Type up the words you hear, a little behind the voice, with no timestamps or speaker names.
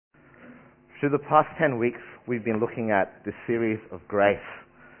Through the past 10 weeks, we've been looking at this series of grace,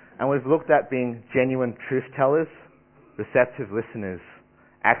 and we've looked at being genuine truth tellers, receptive listeners,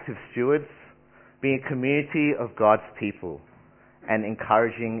 active stewards, being a community of God's people, and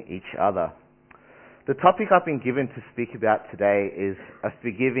encouraging each other. The topic I've been given to speak about today is a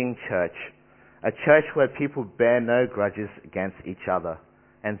forgiving church, a church where people bear no grudges against each other,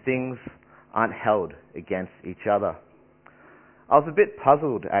 and things aren't held against each other. I was a bit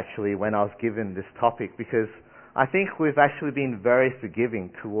puzzled actually when I was given this topic because I think we've actually been very forgiving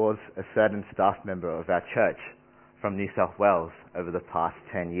towards a certain staff member of our church from New South Wales over the past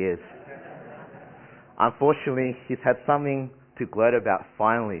 10 years. Unfortunately, he's had something to gloat about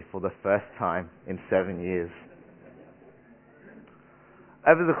finally for the first time in 7 years.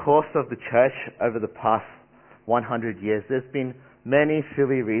 Over the course of the church over the past 100 years, there's been many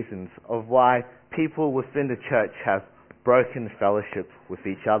silly reasons of why people within the church have broken fellowship with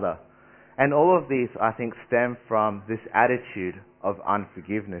each other. And all of these, I think, stem from this attitude of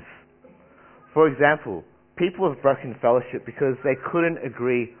unforgiveness. For example, people have broken fellowship because they couldn't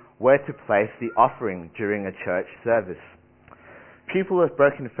agree where to place the offering during a church service. People have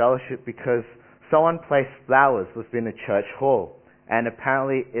broken fellowship because someone placed flowers within a church hall, and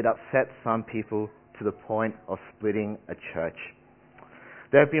apparently it upset some people to the point of splitting a church.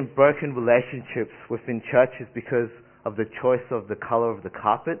 There have been broken relationships within churches because of the choice of the color of the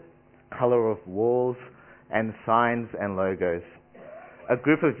carpet, color of walls, and signs and logos. A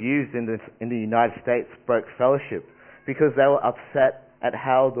group of youths in the United States broke fellowship because they were upset at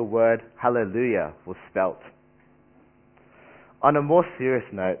how the word hallelujah was spelt. On a more serious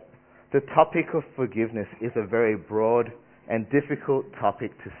note, the topic of forgiveness is a very broad and difficult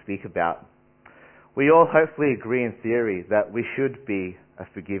topic to speak about. We all hopefully agree in theory that we should be a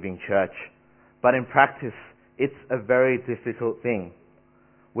forgiving church, but in practice, it's a very difficult thing.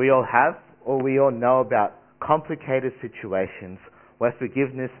 We all have, or we all know about complicated situations where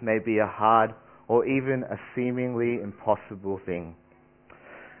forgiveness may be a hard or even a seemingly impossible thing.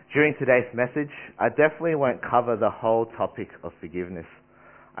 During today's message, I definitely won't cover the whole topic of forgiveness.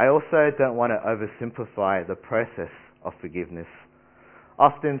 I also don't want to oversimplify the process of forgiveness.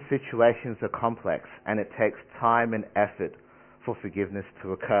 Often situations are complex and it takes time and effort for forgiveness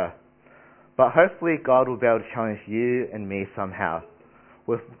to occur. But hopefully God will be able to challenge you and me somehow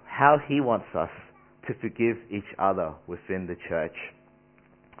with how He wants us to forgive each other within the church.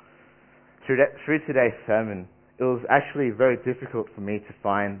 Through today's sermon, it was actually very difficult for me to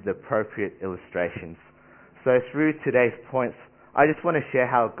find the appropriate illustrations. So through today's points, I just want to share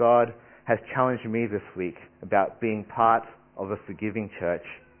how God has challenged me this week about being part of a forgiving church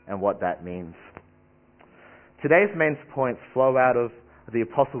and what that means. Today's main points flow out of the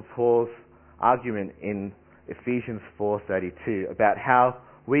Apostle Paul's argument in Ephesians 4:32 about how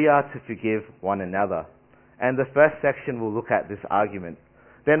we are to forgive one another. And the first section will look at this argument.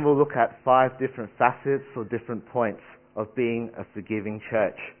 Then we'll look at 5 different facets or different points of being a forgiving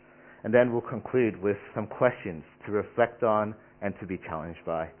church. And then we'll conclude with some questions to reflect on and to be challenged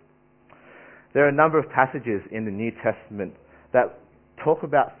by. There are a number of passages in the New Testament that talk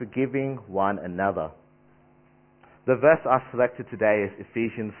about forgiving one another. The verse I selected today is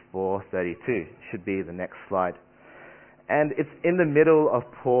Ephesians 4:32. Should be the next slide. And it's in the middle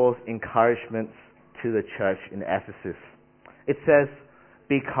of Paul's encouragements to the church in Ephesus. It says,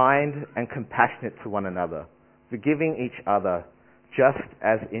 "Be kind and compassionate to one another, forgiving each other, just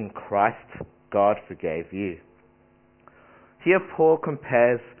as in Christ God forgave you." Here Paul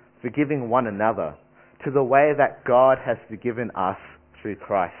compares forgiving one another to the way that God has forgiven us through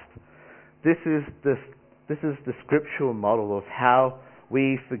Christ. This is the scriptural model of how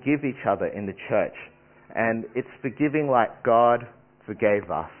we forgive each other in the church, and it's forgiving like God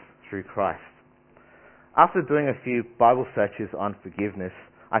forgave us through Christ. After doing a few Bible searches on forgiveness,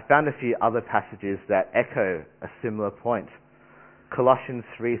 I found a few other passages that echo a similar point. Colossians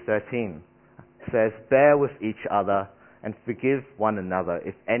 3:13 says, "Bear with each other and forgive one another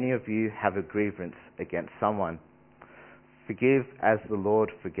if any of you have a grievance against someone. Forgive as the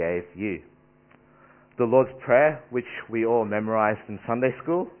Lord forgave you." The Lord's Prayer, which we all memorized in Sunday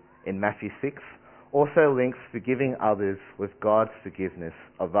school in Matthew 6, also links forgiving others with God's forgiveness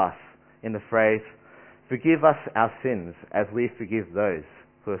of us in the phrase, "Forgive us our sins as we forgive those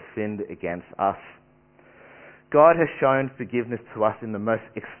who have sinned against us." God has shown forgiveness to us in the most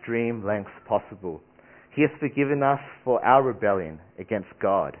extreme lengths possible. He has forgiven us for our rebellion against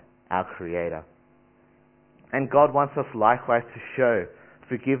God, our Creator. And God wants us likewise to show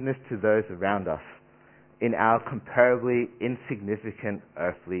forgiveness to those around us in our comparably insignificant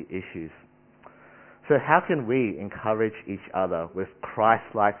earthly issues. So how can we encourage each other with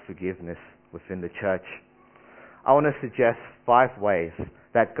Christ-like forgiveness within the church. I want to suggest 5 ways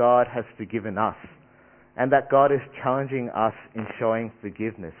that God has forgiven us and that God is challenging us in showing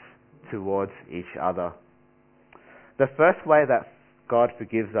forgiveness towards each other. The first way that God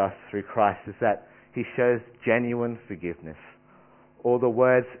forgives us through Christ is that he shows genuine forgiveness, or the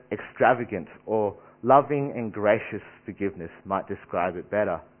words extravagant or loving and gracious forgiveness might describe it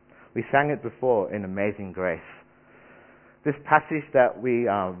better. We sang it before in Amazing Grace. This passage that we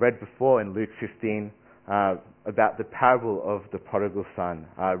read before in Luke 15 about the parable of the prodigal son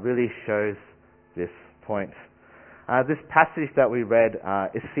really shows this point. This passage that we read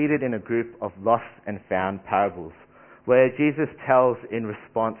is seated in a group of lost and found parables, where Jesus tells in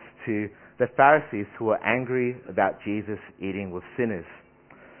response to the Pharisees who are angry about Jesus eating with sinners.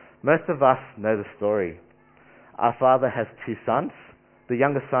 Most of us know the story. Our father has 2 sons. The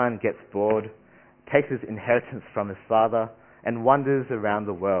younger son gets bored, takes his inheritance from his father, and wanders around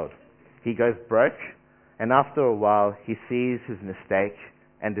the world. He goes broke, and after a while he sees his mistake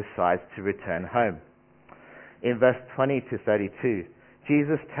and decides to return home. In verse 20 to 32,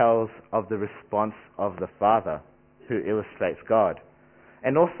 Jesus tells of the response of the father, who illustrates God,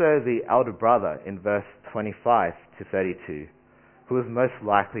 and also the elder brother in verse 25 to 32, who is most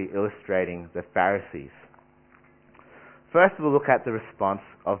likely illustrating the Pharisees. First, we'll look at the response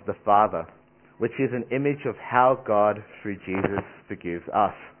of the Father, which is an image of how God, through Jesus, forgives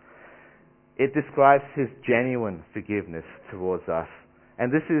us. It describes his genuine forgiveness towards us,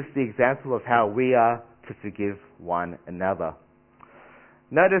 and this is the example of how we are to forgive one another.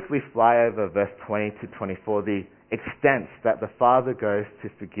 Notice we fly over verse 20 to 24, the extent that the Father goes to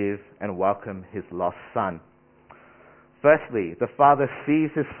forgive and welcome his lost son. Firstly, the Father sees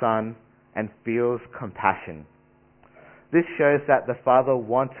his son and feels compassion. This shows that the Father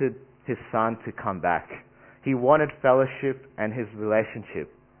wanted his son to come back. He wanted fellowship and his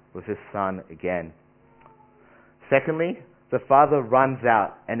relationship with his son again. Secondly, the Father runs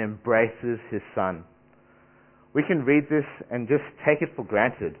out and embraces his son. We can read this and just take it for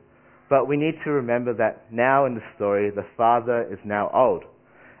granted, but we need to remember that now in the story, the father is now old.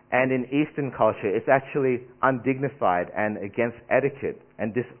 And in Eastern culture, it's actually undignified and against etiquette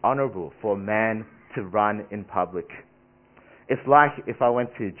and dishonorable for a man to run in public. It's like if I went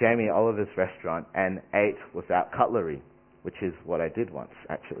to Jamie Oliver's restaurant and ate without cutlery, which is what I did once,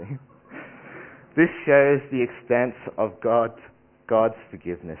 actually. This shows the extent of God's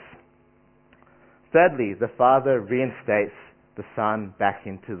forgiveness. Thirdly, the father reinstates the son back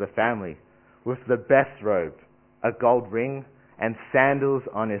into the family with the best robe, a gold ring, and sandals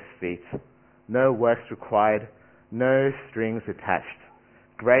on his feet. No works required, no strings attached.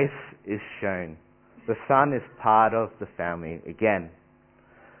 Grace is shown. The son is part of the family again.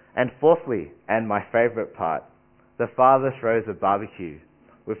 And fourthly, and my favorite part, the father throws a barbecue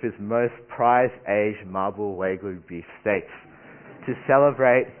with his most prized-aged marble Wagyu beef steaks to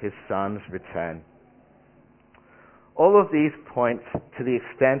celebrate his son's return. All of these point to the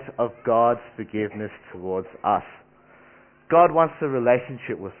extent of God's forgiveness towards us. God wants a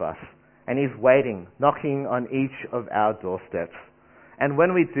relationship with us, and he's waiting, knocking on each of our doorsteps. And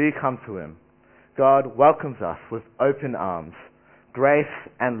when we do come to him, God welcomes us with open arms, grace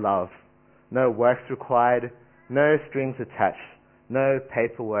and love. No works required, no strings attached, no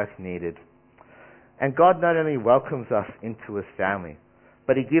paperwork needed. And God not only welcomes us into his family,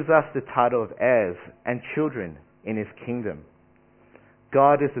 but he gives us the title of heirs and children in his kingdom.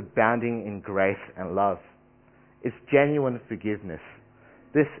 God is abounding in grace and love. It's genuine forgiveness,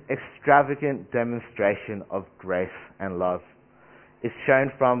 this extravagant demonstration of grace and love. It's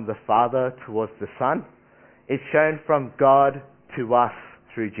shown from the Father towards the Son. It's shown from God to us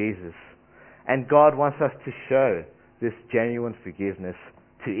through Jesus. And God wants us to show this genuine forgiveness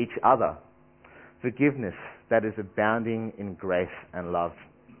to each other. Forgiveness that is abounding in grace and love.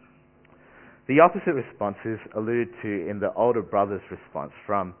 The opposite responses alluded to in the older brother's response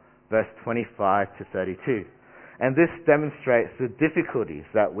from verse 25 to 32. And this demonstrates the difficulties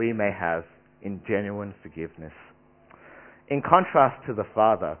that we may have in genuine forgiveness. In contrast to the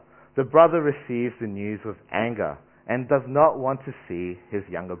father, the brother receives the news with anger and does not want to see his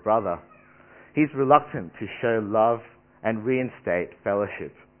younger brother. He's reluctant to show love and reinstate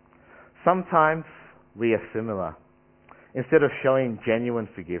fellowship. Sometimes we are similar. Instead of showing genuine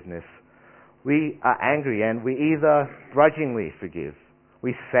forgiveness, we are angry and we either grudgingly forgive.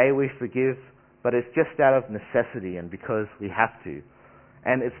 We say we forgive, but it's just out of necessity and because we have to.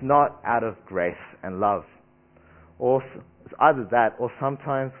 And it's not out of grace and love. Or it's either that, or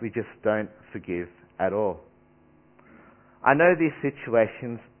sometimes we just don't forgive at all. I know these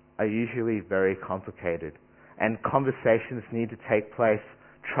situations are usually very complicated, and conversations need to take place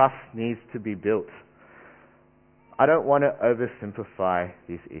Trust needs to be built. I don't want to oversimplify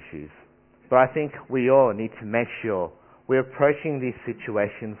these issues, but I think we all need to make sure we're approaching these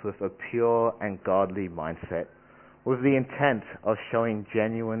situations with a pure and godly mindset, with the intent of showing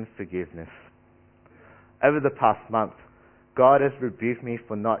genuine forgiveness. Over the past month, God has rebuked me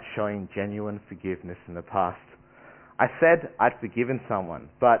for not showing genuine forgiveness in the past. I said I'd forgiven someone,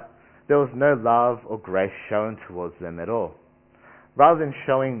 but there was no love or grace shown towards them at all. Rather than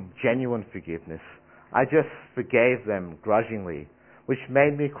showing genuine forgiveness, I just forgave them grudgingly, which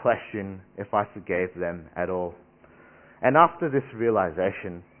made me question if I forgave them at all. And after this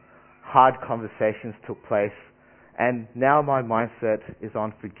realization, hard conversations took place, and now my mindset is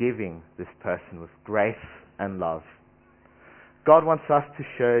on forgiving this person with grace and love. God wants us to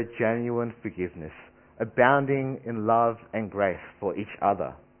show genuine forgiveness, abounding in love and grace for each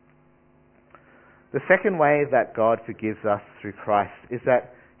other. The second way that God forgives us through Christ is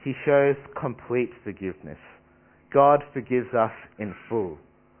that He shows complete forgiveness. God forgives us in full,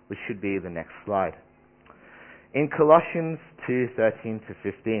 which should be the next slide. In Colossians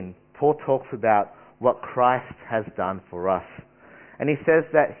 2:13-15, Paul talks about what Christ has done for us. And he says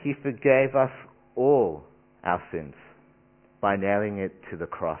that He forgave us all our sins by nailing it to the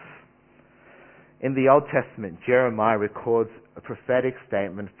cross. In the Old Testament, Jeremiah records a prophetic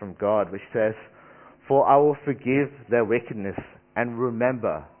statement from God which says, "For I will forgive their wickedness and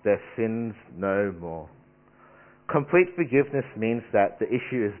remember their sins no more." Complete forgiveness means that the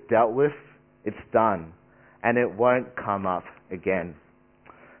issue is dealt with, it's done, and it won't come up again.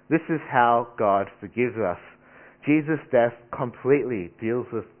 This is how God forgives us. Jesus' death completely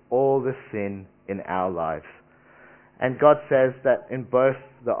deals with all the sin in our lives. And God says that in both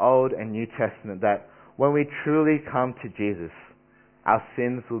the Old and New Testament that when we truly come to Jesus, our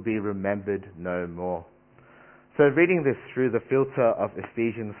sins will be remembered no more. So reading this through the filter of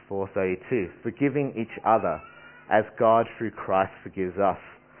Ephesians 4:32, forgiving each other as God through Christ forgives us.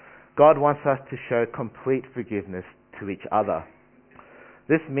 God wants us to show complete forgiveness to each other.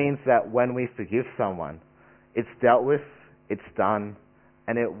 This means that when we forgive someone, it's dealt with, it's done,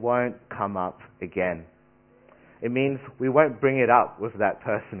 and it won't come up again. It means we won't bring it up with that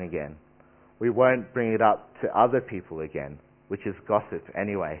person again. We won't bring it up to other people again, which is gossip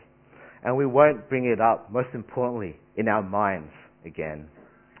anyway. And we won't bring it up, most importantly, in our minds again.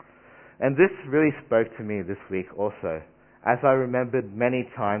 And this really spoke to me this week also, as I remembered many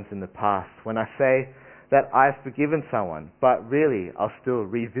times in the past when I say that I've forgiven someone, but really I'm still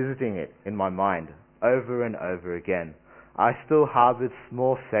revisiting it in my mind over and over again. I still harbored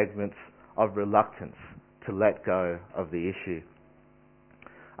small segments of reluctance to let go of the issue.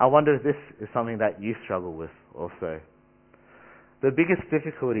 I wonder if this is something that you struggle with also. The biggest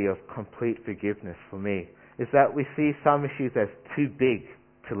difficulty of complete forgiveness for me is that we see some issues as too big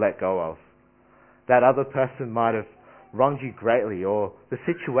to let go of. That other person might have wronged you greatly, or the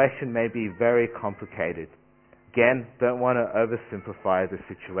situation may be very complicated. Again, don't want to oversimplify the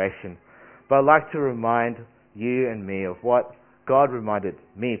situation, but I'd like to remind you and me of what God reminded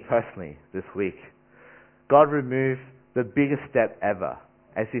me personally this week. God removed the biggest step ever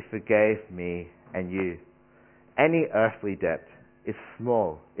as He forgave me and you. Any earthly debt is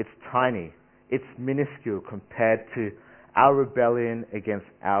small, it's tiny, it's minuscule compared to our rebellion against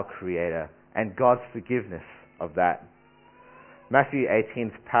our Creator and God's forgiveness of that. Matthew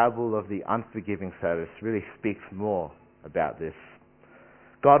 18's parable of the unforgiving servant really speaks more about this.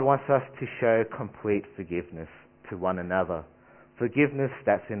 God wants us to show complete forgiveness to one another, forgiveness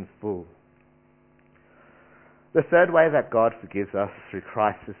that's in full. The third way that God forgives us through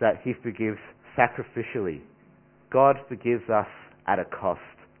Christ is that He forgives sacrificially. God forgives us at a cost.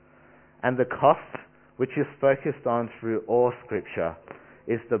 And the cost, which is focused on through all Scripture,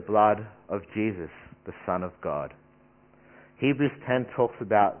 is the blood of Jesus, the Son of God. Hebrews 10 talks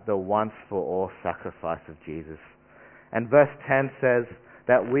about the once-for-all sacrifice of Jesus. And verse 10 says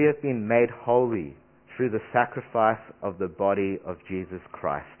that we have been made holy through the sacrifice of the body of Jesus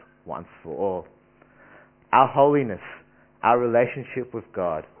Christ, once for all. Our holiness, our relationship with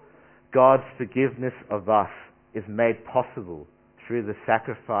God, God's forgiveness of us is made possible through the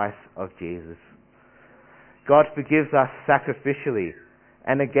sacrifice of Jesus. God forgives us sacrificially.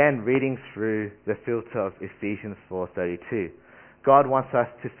 And again, reading through the filter of Ephesians 4:32, God wants us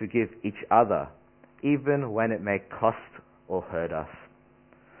to forgive each other, even when it may cost or hurt us.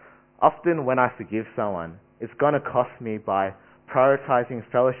 Often when I forgive someone, it's going to cost me by prioritizing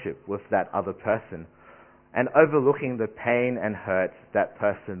fellowship with that other person and overlooking the pain and hurt that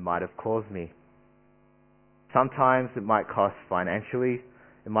person might have caused me. Sometimes it might cost financially,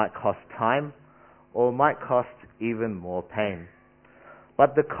 it might cost time, or it might cost even more pain.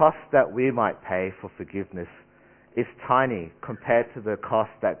 But the cost that we might pay for forgiveness is tiny compared to the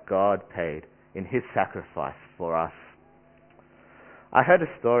cost that God paid in his sacrifice for us. I heard a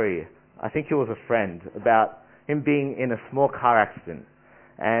story, I think it was a friend, about him being in a small car accident,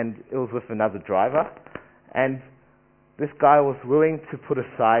 and it was with another driver, and this guy was willing to put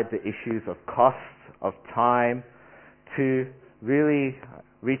aside the issues of cost, of time, to really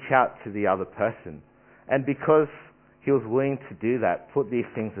reach out to the other person. And because he was willing to do that, put these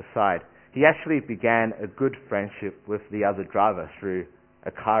things aside, he actually began a good friendship with the other driver through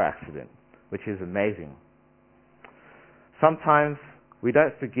a car accident, which is amazing. Sometimes we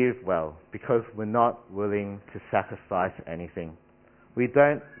don't forgive well because we're not willing to sacrifice anything. We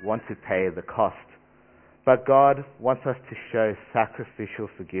don't want to pay the cost. But God wants us to show sacrificial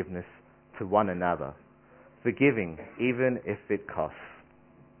forgiveness to one another, forgiving even if it costs.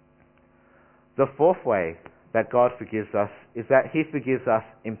 The fourth way that God forgives us is that he forgives us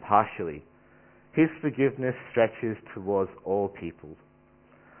impartially. His forgiveness stretches towards all people.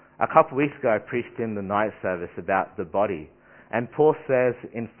 A couple of weeks ago I preached in the night service about the body, and Paul says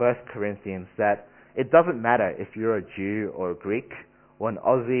in 1 Corinthians that it doesn't matter if you're a Jew or a Greek, or an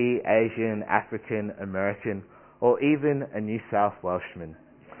Aussie, Asian, African, American, or even a New South Welshman,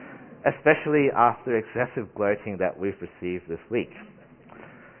 especially after excessive gloating that we've received this week.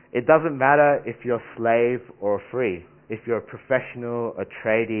 It doesn't matter if you're a slave or free, if you're a professional, a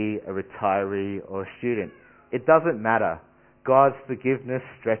tradie, a retiree, or a student. It doesn't matter. God's forgiveness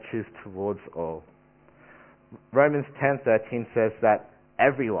stretches towards all. Romans 10:13 says that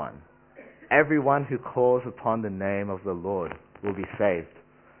everyone who calls upon the name of the Lord will be saved.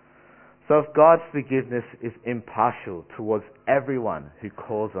 So if God's forgiveness is impartial towards everyone who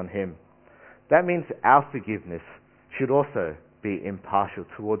calls on him, that means our forgiveness should also be impartial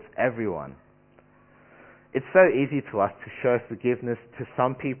towards everyone. It's so easy to us to show forgiveness to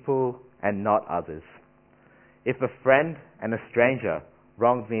some people and not others. If a friend and a stranger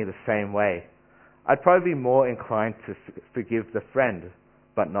wronged me the same way, I'd probably be more inclined to forgive the friend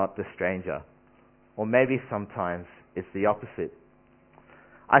but not the stranger. Or maybe sometimes it's the opposite.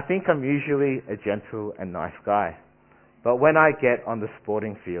 I think I'm usually a gentle and nice guy, but when I get on the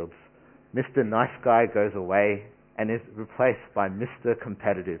sporting fields, Mr. Nice Guy goes away and is replaced by Mr.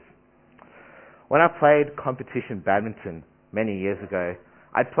 Competitive. When I played competition badminton many years ago,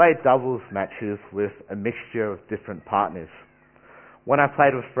 I'd play doubles matches with a mixture of different partners. When I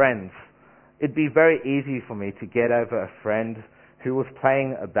played with friends, it'd be very easy for me to get over a friend who was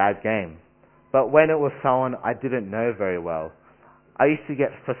playing a bad game. But when it was someone I didn't know very well, I used to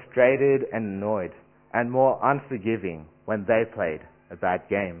get frustrated and annoyed and more unforgiving when they played a bad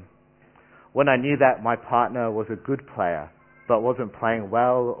game. When I knew that my partner was a good player but wasn't playing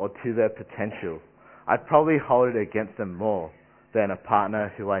well or to their potential, I'd probably hold it against them more than a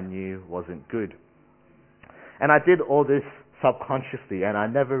partner who I knew wasn't good. And I did all this subconsciously, and I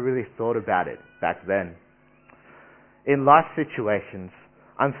never really thought about it back then. In life situations,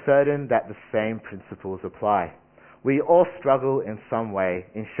 I'm certain that the same principles apply. We all struggle in some way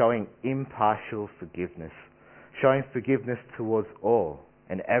in showing impartial forgiveness, showing forgiveness towards all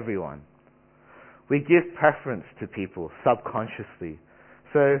and everyone. We give preference to people subconsciously.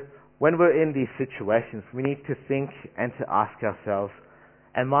 So when we're in these situations, we need to think and to ask ourselves,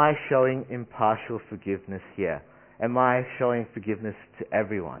 am I showing impartial forgiveness here? Am I showing forgiveness to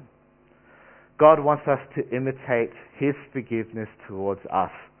everyone? God wants us to imitate his forgiveness towards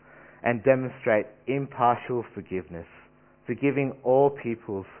us and demonstrate impartial forgiveness, forgiving all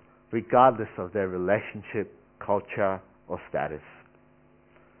peoples regardless of their relationship, culture, or status.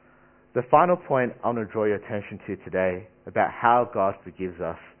 The final point I want to draw your attention to today about how God forgives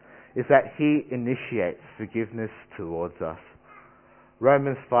us is that he initiates forgiveness towards us.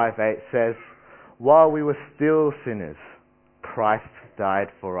 Romans 5:8 says, "While we were still sinners, Christ died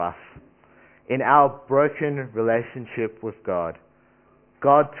for us." In our broken relationship with God,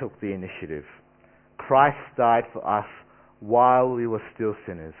 God took the initiative. Christ died for us while we were still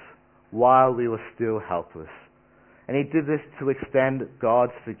sinners, while we were still helpless. And he did this to extend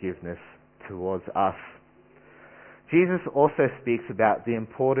God's forgiveness towards us. Jesus also speaks about the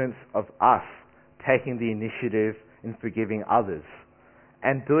importance of us taking the initiative in forgiving others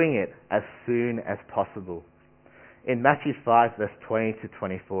and doing it as soon as possible. In Matthew 5, verse 20 to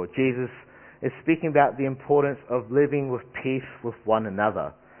 24, Jesus is speaking about the importance of living with peace with one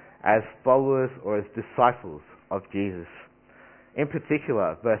another as followers or as disciples of Jesus. In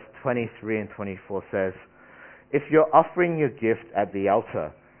particular, verse 23 and 24 says, "If you're offering your gift at the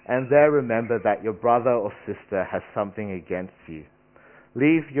altar, and there remember that your brother or sister has something against you,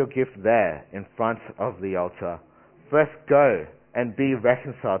 leave your gift there in front of the altar. First go and be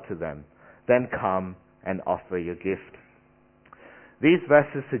reconciled to them, then come and offer your gift. These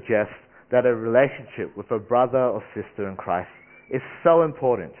verses suggest that a relationship with a brother or sister in Christ is so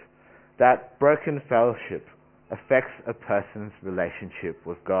important that broken fellowship affects a person's relationship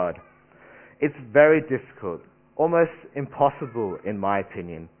with God. It's very difficult, almost impossible in my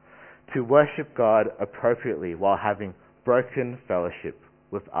opinion, to worship God appropriately while having broken fellowship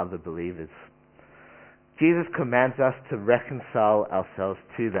with other believers. Jesus commands us to reconcile ourselves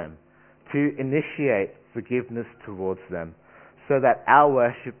to them, to initiate forgiveness towards them, so that our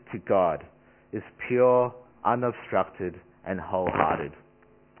worship to God is pure, unobstructed, and wholehearted.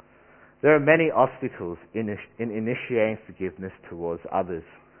 There are many obstacles in initiating forgiveness towards others.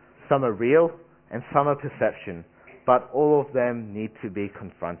 Some are real and some are perception, but all of them need to be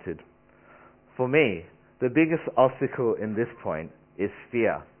confronted. For me, the biggest obstacle in this point is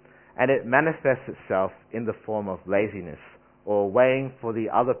fear, and it manifests itself in the form of laziness or waiting for the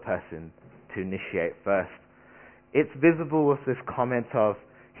other person to initiate first. It's visible with this comment of,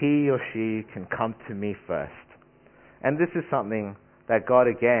 he or she can come to me first. And this is something that God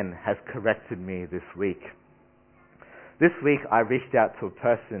again has corrected me this week. This week I reached out to a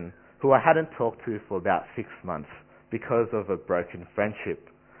person who I hadn't talked to for about 6 months because of a broken friendship.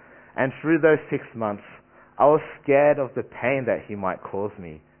 And through those 6 months, I was scared of the pain that he might cause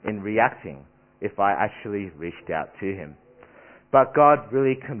me in reacting if I actually reached out to him. But God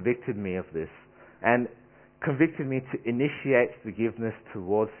really convicted me of this and convicted me to initiate forgiveness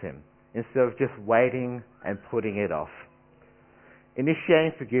towards him instead of just waiting and putting it off.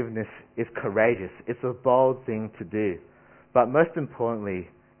 Initiating forgiveness is courageous. It's a bold thing to do. But most importantly,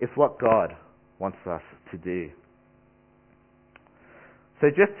 it's what God wants us to do. So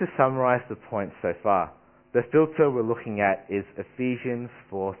just to summarize the points so far, the filter we're looking at is Ephesians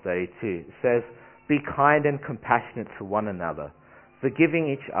 4:32. It says, "Be kind and compassionate to one another, forgiving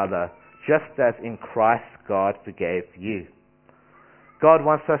each other, just as in Christ God forgave you." God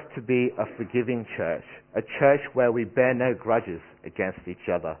wants us to be a forgiving church, a church where we bear no grudges against each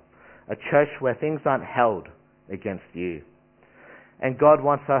other, a church where things aren't held against you. And God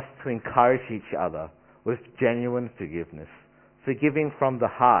wants us to encourage each other with genuine forgiveness, forgiving from the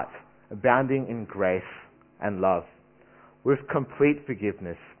heart, abounding in grace and love, with complete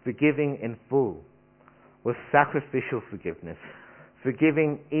forgiveness, forgiving in full, with sacrificial forgiveness,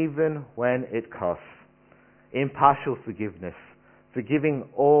 forgiving even when it costs, impartial forgiveness, forgiving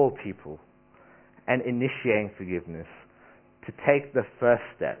all people, and initiating forgiveness, to take the first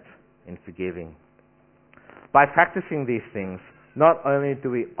step in forgiving. By practicing these things, not only do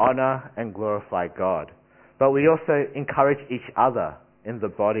we honor and glorify God, but we also encourage each other in the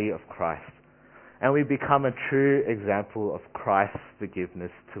body of Christ, and we become a true example of Christ's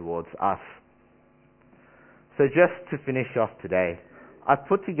forgiveness towards us. So just to finish off today, I've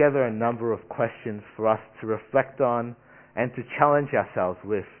put together a number of questions for us to reflect on and to challenge ourselves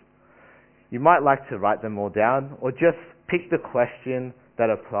with. You might like to write them all down, or just pick the question that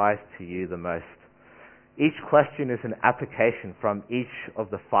applies to you the most. Each question is an application from each of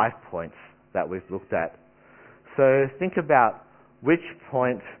the 5 points that we've looked at. So think about which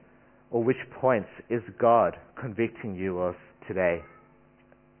point or which points is God convicting you of today.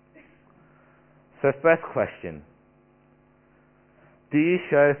 So first question, do you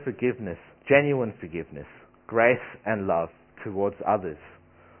show forgiveness, genuine forgiveness, grace and love towards others?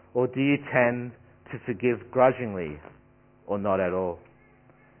 Or do you tend to forgive grudgingly or not at all?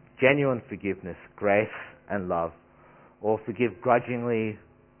 Genuine forgiveness, grace and love, or forgive grudgingly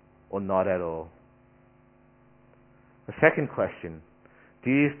or not at all? The second question, do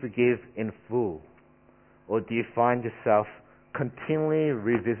you forgive in full, or do you find yourself continually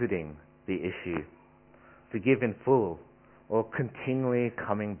revisiting the issue? Forgive in full, or continually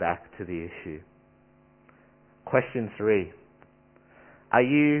coming back to the issue? Question 3, are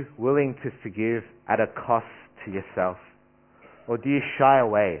you willing to forgive at a cost to yourself, or do you shy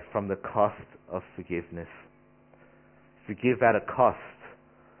away from the cost of forgiveness? Forgive at a cost,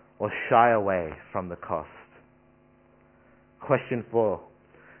 or shy away from the cost? Question 4,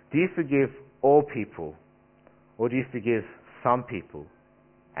 do you forgive all people, or do you forgive some people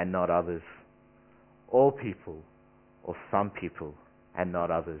and not others? All people or some people and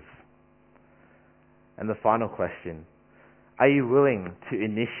not others? And the final question, are you willing to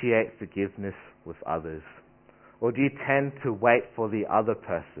initiate forgiveness with others, or do you tend to wait for the other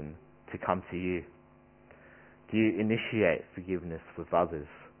person to come to you? Do you initiate forgiveness with others,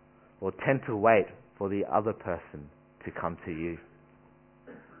 or tend to wait for the other person to come to you?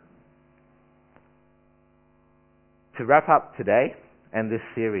 To wrap up today and this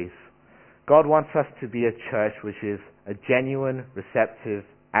series, God wants us to be a church which is a genuine, receptive,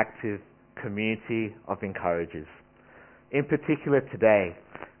 active community of encouragers. In particular today,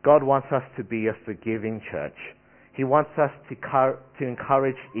 God wants us to be a forgiving church. He wants us to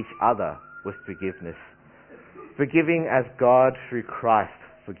encourage each other with forgiveness. Forgiving as God through Christ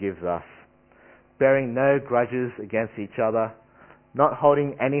forgives us. Bearing no grudges against each other, not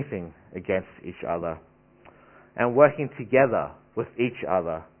holding anything against each other, and working together with each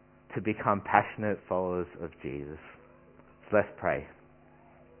other to become passionate followers of Jesus. So let's pray.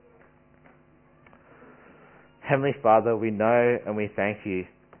 Heavenly Father, we know and we thank you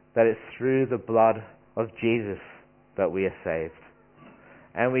that it's through the blood of Jesus that we are saved.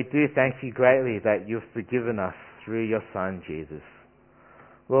 And we do thank you greatly that you've forgiven us through your Son, Jesus.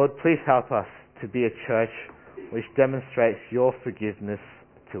 Lord, please help us to be a church which demonstrates your forgiveness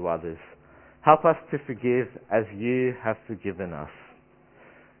to others. Help us to forgive as you have forgiven us.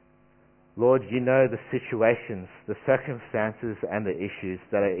 Lord, you know the situations, the circumstances, and the issues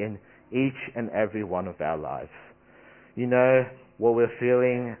that are in each and every one of our lives. You know what we're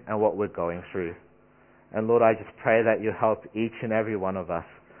feeling and what we're going through. And Lord, I just pray that you help each and every one of us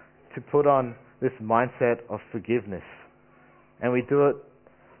to put on this mindset of forgiveness. And we do it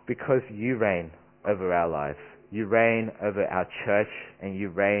because you reign over our lives. You reign over our church and you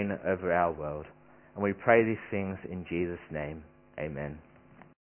reign over our world. And we pray these things in Jesus' name. Amen.